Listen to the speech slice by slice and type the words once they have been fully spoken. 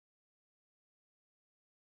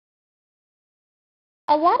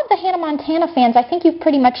A lot of the Hannah Montana fans, I think you've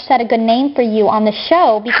pretty much set a good name for you on the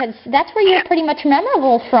show, because that's where you're pretty much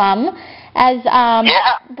memorable from, as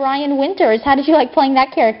Brian Winters. How did you like playing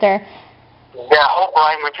that character? Yeah,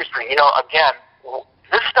 Brian Winters thing. You know, again,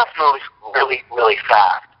 this stuff moves really, really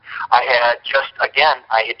fast. I had just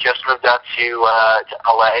moved out to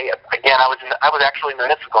LA. Again, I was actually in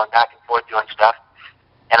the midst of going back and forth doing stuff,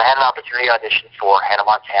 and I had an opportunity to audition for Hannah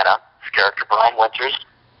Montana, this character Brian Winters.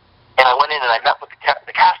 And I went in and I met with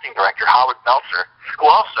the casting director, Howard Meltzer, who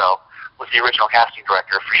also was the original casting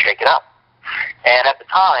director for Shake It Up. And at the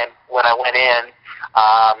time, when I went in,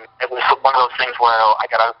 it was one of those things where I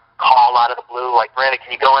got a call out of the blue, like, Brandon,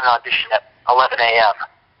 can you go in and audition at 11 a.m.?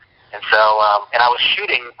 And so, and I was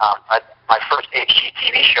shooting my first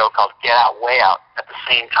HGTV show called Get Out, Way Out at the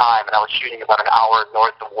same time, and I was shooting about an hour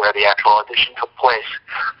north of where the actual audition took place.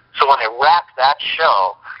 So when I wrapped that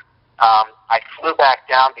show, I flew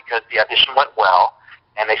back down because the audition went well,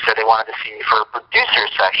 and they said they wanted to see me for a producer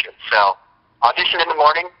section. So auditioned in the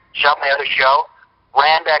morning, shot my other show,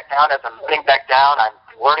 ran back down. As I'm running back down, I'm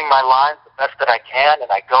learning my lines the best that I can,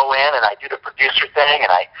 and I go in and I do the producer thing,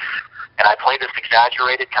 and I play this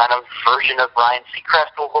exaggerated kind of version of Ryan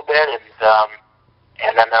Seacrest a little bit,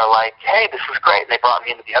 and then they're like, hey, this is great. And they brought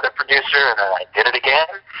me into the other producer, and then I did it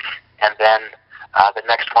again, and then the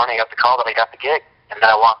next morning I got the call that I got the gig. And then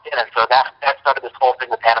I walked in, and so that started this whole thing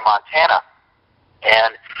with Hannah Montana.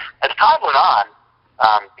 And as time went on,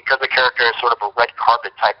 because the character is sort of a red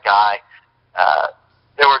carpet type guy,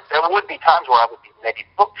 there would be times where I would be maybe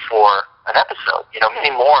booked for an episode, you know,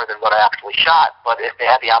 many more than what I actually shot. But if they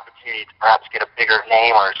had the opportunity to perhaps get a bigger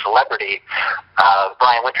name or a celebrity,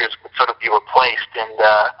 Brian Winters would sort of be replaced. And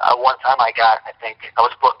one time I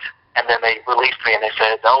was booked, and then they released me, and they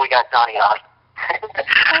said, oh, we got Donnie Osmond.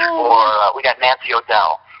 Or we got Nancy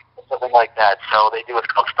O'Dell, something like that. So they do what's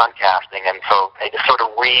called stunt casting, and so they just sort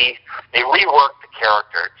of rework the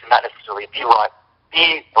character to not necessarily be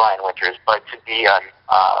Brian Winters, but to be a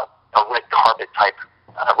red carpet type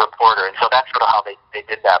reporter. And so that's sort of how they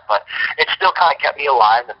did that. But it still kind of kept me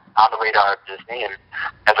alive and on the radar of Disney. And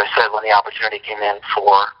as I said, when the opportunity came in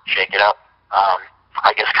for Shake It Up, I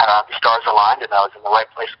guess kind of the stars aligned, and I was in the right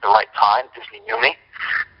place at the right time. Disney knew me.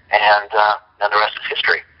 And then the rest is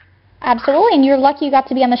history. Absolutely, and you're lucky you got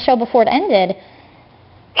to be on the show before it ended.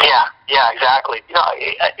 Yeah, exactly. You know,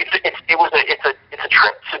 it's a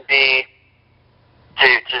trip to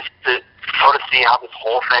sort of see how this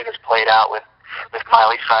whole thing is played out with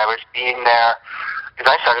Miley Cyrus being there.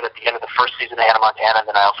 Because I started at the end of the first season of Hannah Montana, and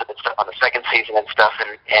then I also did stuff on the second season and stuff.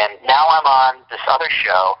 And now I'm on this other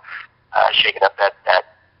show, Shake It Up. That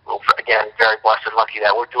again, very blessed and lucky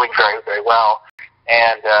that we're doing very, very well.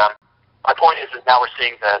 And my point is now we're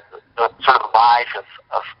seeing the sort of rise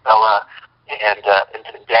of Bella and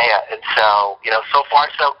Zendaya. And so, you know, so far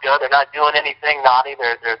so good. They're not doing anything naughty.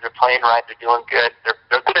 They're playing right. They're doing good.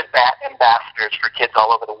 They're good ambassadors for kids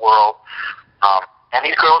all over the world. And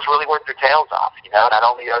these girls really work their tails off. You know, not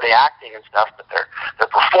only are they acting and stuff, but they're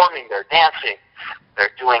performing. They're dancing.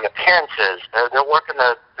 They're doing appearances. They're working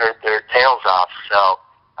their tails off. So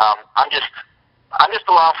I'm just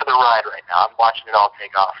along for the ride right now. I'm watching it all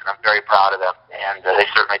take off, and I'm very proud of them, and they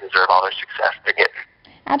certainly deserve all their success they're getting.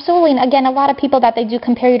 Absolutely, and again, a lot of people that they do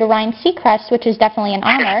compare you to Ryan Seacrest, which is definitely an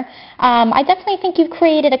honor. I definitely think you've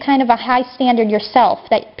created a kind of a high standard yourself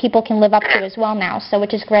that people can live up to as well now, so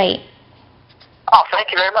which is great. Oh,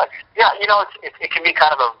 thank you very much. Yeah, you know, it can be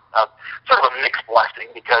kind of a sort of a mixed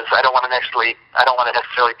blessing, because I don't want to necessarily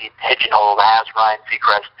be pigeonholed as Ryan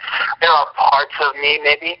Seacrest. There are parts of me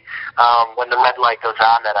maybe when the red light goes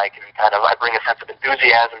on that I bring a sense of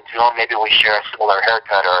enthusiasm to them. Maybe we share a similar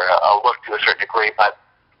haircut or a look to a certain degree, but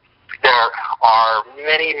there are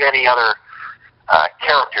many, many other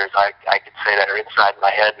characters I could say that are inside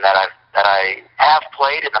my head and that I have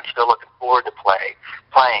played and I'm still looking forward to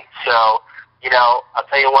playing. So, you know, I'll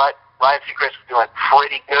tell you what, Ryan Seacrest is doing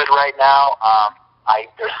pretty good right now.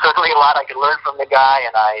 There's certainly a lot I could learn from the guy,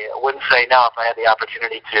 and I wouldn't say no if I had the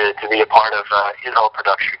opportunity to be a part of his whole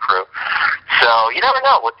production crew. So you never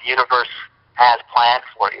know what the universe has planned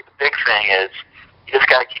for you. The big thing is you just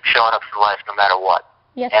got to keep showing up for life no matter what.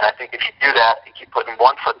 Yes. And I think if you do that and keep putting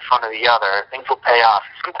one foot in front of the other, things will pay off.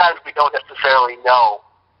 Sometimes we don't necessarily know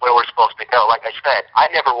where we're supposed to go. Like I said, I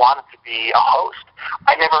never wanted to be a host.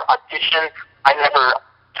 I never auditioned. I never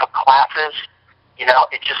took classes. You know,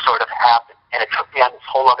 it just sort of happened. And it took me on this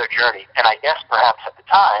whole other journey. And I guess perhaps at the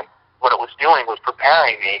time, what it was doing was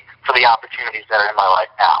preparing me for the opportunities that are in my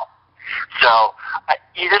life now. So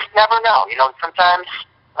you just never know. You know, sometimes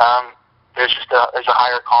there's a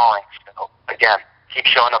higher calling. So again, keep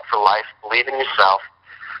showing up for life, believe in yourself,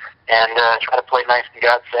 and try to play nice in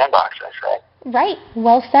God's sandbox, I say. Right.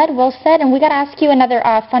 Well said, well said. And we got to ask you another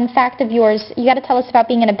fun fact of yours. You got to tell us about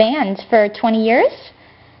being in a band for 20 years.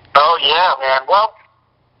 Oh, yeah, man. Well,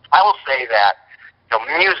 I will say that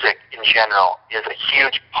music in general is a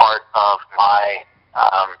huge part of my,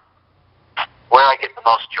 where I get the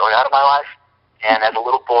most joy out of my life. And as a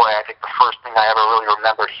little boy, I think the first thing I ever really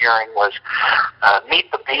remembered hearing was Meet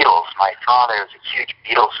the Beatles. My father was a huge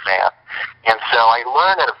Beatles fan. And so I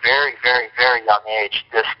learned at a very, very, very young age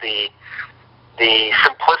the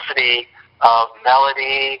simplicity of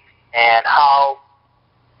melody and how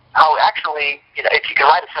actually, if you can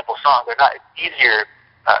write a simple song, they're not easier.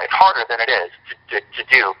 It's harder than it is to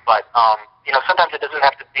do. But sometimes it doesn't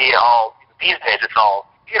have to be all. These days, it's all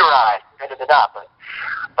computerized.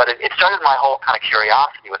 But it started my whole kind of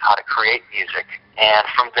curiosity with how to create music. And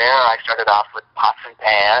from there, I started off with pots and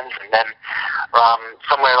pans, and then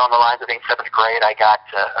somewhere along the lines of being 7th grade, I got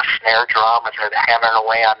a snare drum and started hammering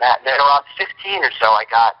away on that. And then around 15 or so, I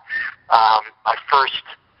got my first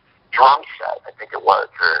drum set, I think it was,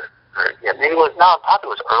 maybe it was, no, I thought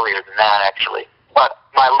it was earlier than that, actually. But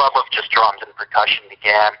my love of just drums and percussion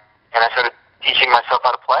began, and I started teaching myself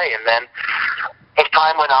how to play. And then as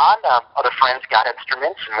time went on, other friends got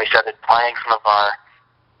instruments, and we started playing some of our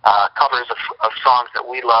covers of songs that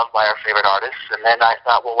we love by our favorite artists. And then I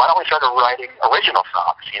thought, well, why don't we start writing original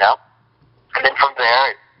songs, And then from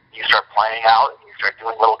there, you start playing out, and you start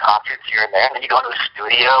doing little concerts here and there, and then you go to a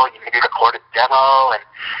studio, and you maybe record a demo,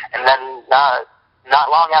 and then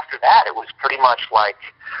not long after that, it was pretty much like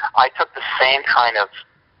I took the same kind of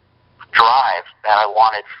drive that I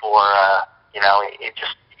wanted for, it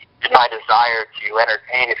just my desire to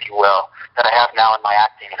entertain, if you will, that I have now in my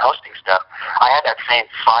acting and hosting stuff. I had that same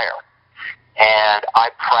fire, and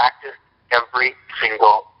I practiced every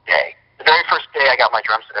single day. The very first day I got my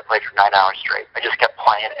drum set, I played for 9 hours straight. I just kept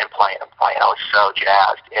playing and playing and playing. I was so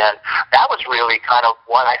jazzed, and that was really kind of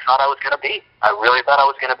what I thought I was going to be. I really thought I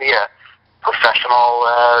was going to be a professional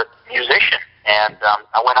musician. And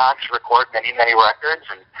I went on to record many, many records,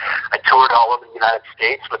 and I toured all over the United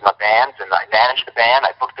States with my bands, and I managed the band,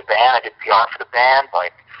 I booked the band, I did PR for the band.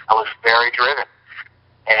 Like, I was very driven.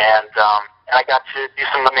 And I got to do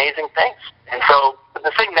some amazing things. And so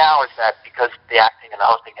the thing now is that because the acting and the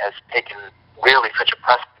hosting has taken really such a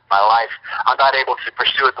precedent in my life, I'm not able to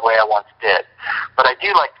pursue it the way I once did. But I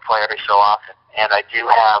do like to play every so often, and I do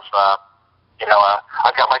have...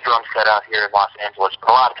 I've got my drum set out here in Los Angeles, but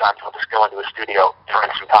a lot of times I'll just go into a studio during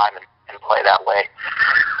some time and play that way.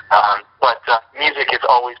 But music has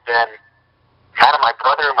always been kind of my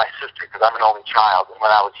brother and my sister, because I'm an only child. And when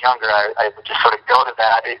I was younger, I would just sort of go to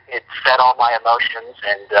that. It fed all my emotions,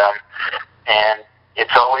 and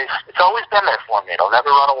it's always been there for me. It'll never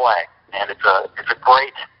run away, and it's a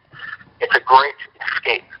great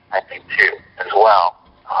escape, I think, too, as well.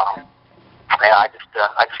 I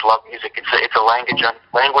just love music. It's a language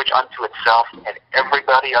unto itself, and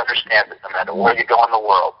everybody understands it, no matter where you go in the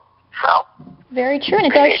world. So very true, and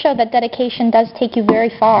it does show that dedication does take you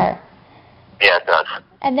very far. Yeah, it does.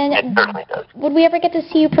 And then it certainly does. Would we ever get to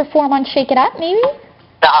see you perform on Shake It Up, maybe?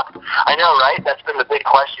 I know, right? That's been the big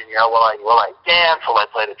question. Will I dance? Will I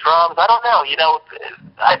play the drums? I don't know.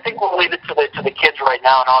 I think we'll leave it to the kids right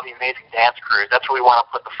now and all the amazing dance crews. That's what we want to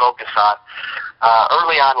put the focus on.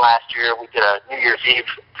 Early on last year, we did a New Year's Eve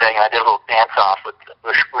thing, and I did a little dance-off with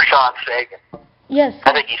Roshon Fegan. Yes.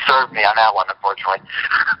 I think he served me on that one, unfortunately.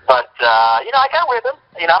 But, I got with him.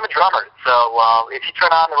 I'm a drummer, so if you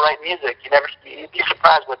turn on the right music, you'd be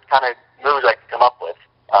surprised what kind of moves I can come up with.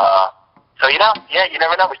 So, you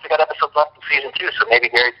never know. We still got episodes left in season 2, so maybe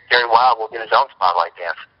Gary Wild will get his own spotlight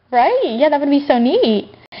dance. Right. Yeah, that would be so neat.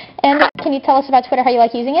 And can you tell us about Twitter, how you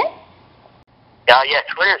like using it? Yeah,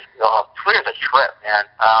 Twitter's a trip, man.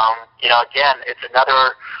 Again, it's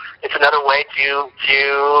another way to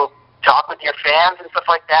talk with your fans and stuff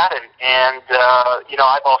like that. And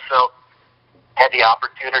I've also had the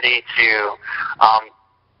opportunity to.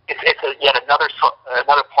 It's yet another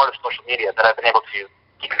part of social media that I've been able to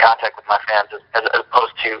keep in contact with my fans as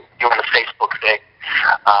opposed to doing the Facebook thing.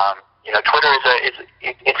 Twitter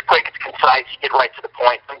it's quick, it's concise, you get right to the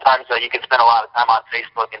point. Sometimes you can spend a lot of time on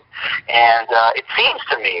Facebook, and it seems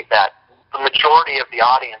to me that the majority of the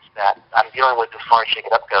audience that I'm dealing with as far as Shake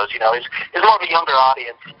It Up goes, is more of a younger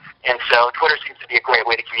audience, and so Twitter seems to be a great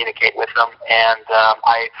way to communicate with them. And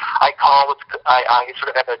I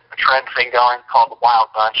sort of have a trend thing going called the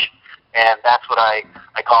Wild Bunch, and that's what I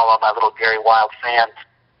call all my little Gary Wild fans.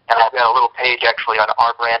 And I've got a little page actually on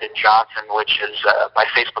R. Brandon Johnson, which is my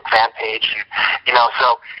Facebook fan page.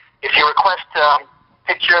 So if you request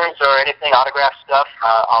pictures or anything, autograph stuff,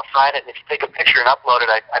 I'll sign it. And if you take a picture and upload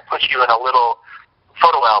it, I put you in a little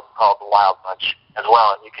photo album called The Wild Bunch as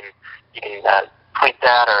well. And you can tweet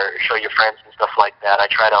that or show your friends and stuff like that.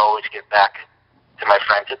 I try to always give back to my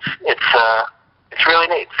friends. It's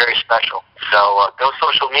really neat. It's very special. So go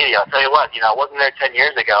social media. I'll tell you what, I wasn't there 10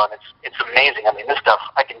 years ago, and it's amazing. I mean, this stuff,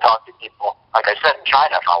 I can talk to people, like I said, in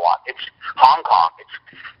China if I want. It's Hong Kong.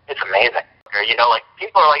 It's amazing. Or, like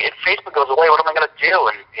people are like, if Facebook goes away, what am I going to do?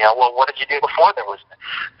 And, well, what did you do before there was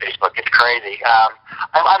Facebook? It's crazy.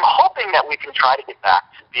 I'm hoping that we can try to get back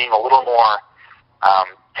to being a little more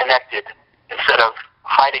connected instead of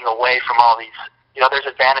hiding away from all these, there's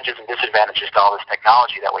advantages and disadvantages to all this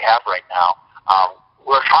technology that we have right now.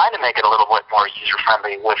 We're trying to make it a little bit more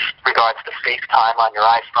user-friendly with regards to FaceTime on your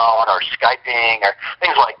iPhone or Skyping or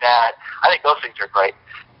things like that. I think those things are great.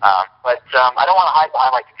 But I don't want to hide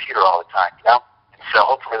behind my computer all the time, And so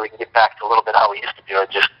hopefully we can get back to a little bit how we used to do it,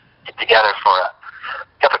 just get together for a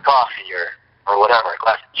cup of coffee or whatever, a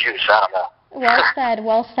glass of juice, I don't know. Well said,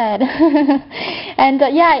 well said. And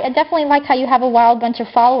yeah, I definitely like how you have a wild bunch of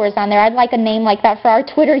followers on there. I'd like a name like that for our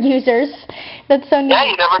Twitter users. That's so neat. Yeah,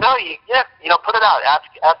 you never know. Put it out. Ask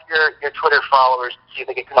your Twitter followers to see if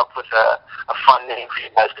they can come up with a fun name for you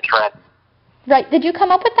guys to trend. Right. Did you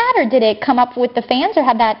come up with that, or did it come up with the fans, or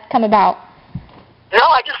how'd that come about?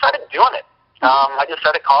 No, I just started doing it. I just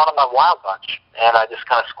started calling them my Wild Bunch, and I just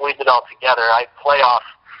kind of squeezed it all together. I play off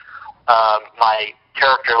my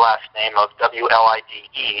character last name of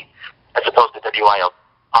W-L-I-D-E as opposed to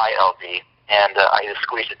W-I-L-D, and I just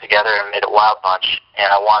squeezed it together and made it Wild Bunch,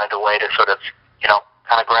 and I wanted a way to sort of,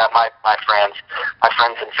 kind of grab my friends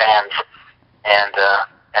and fans, and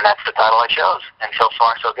that's the title I chose, and so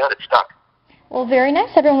far so good, it's stuck. Well, very nice.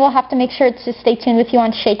 Everyone will have to make sure to stay tuned with you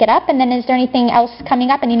on Shake It Up, and then is there anything else coming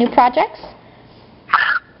up, any new projects?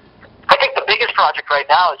 I think the biggest project right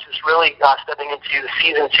now is just really stepping into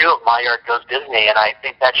Season 2 of My Yard Goes Disney, and I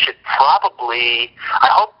think that should probably, I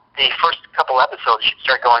hope the first couple episodes should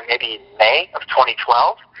start going maybe in May of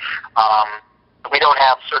 2012. We don't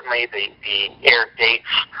have certainly the air dates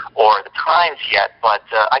or the times yet, but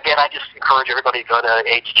again, I just encourage everybody to go to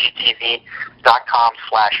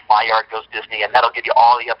hgtv.com/MyYardGoesDisney, and that'll give you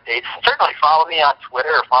all the updates. Certainly follow me on Twitter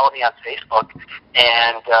or follow me on Facebook,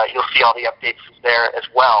 and you'll see all the updates there as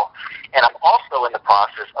well. And I'm also in the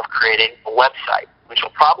process of creating a website, which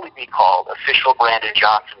will probably be called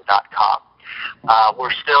officialbrandonjohnson.com.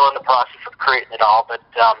 We're still in the process of creating it all, but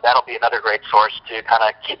that'll be another great source to kind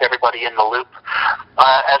of keep everybody in the loop.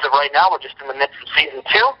 As of right now, we're just in the midst of Season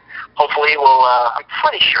 2. Hopefully I'm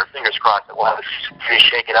pretty sure, fingers crossed, that we'll have a Season 3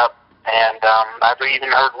 Shake It Up. And I've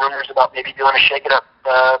even heard rumors about maybe doing a Shake It Up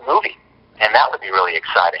movie, and that would be really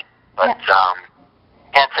exciting. But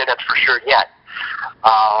can't say that's for sure yet.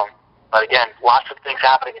 But again, lots of things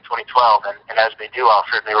happening in 2012, and as they do, I'll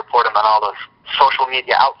certainly report them on all those social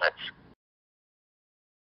media outlets.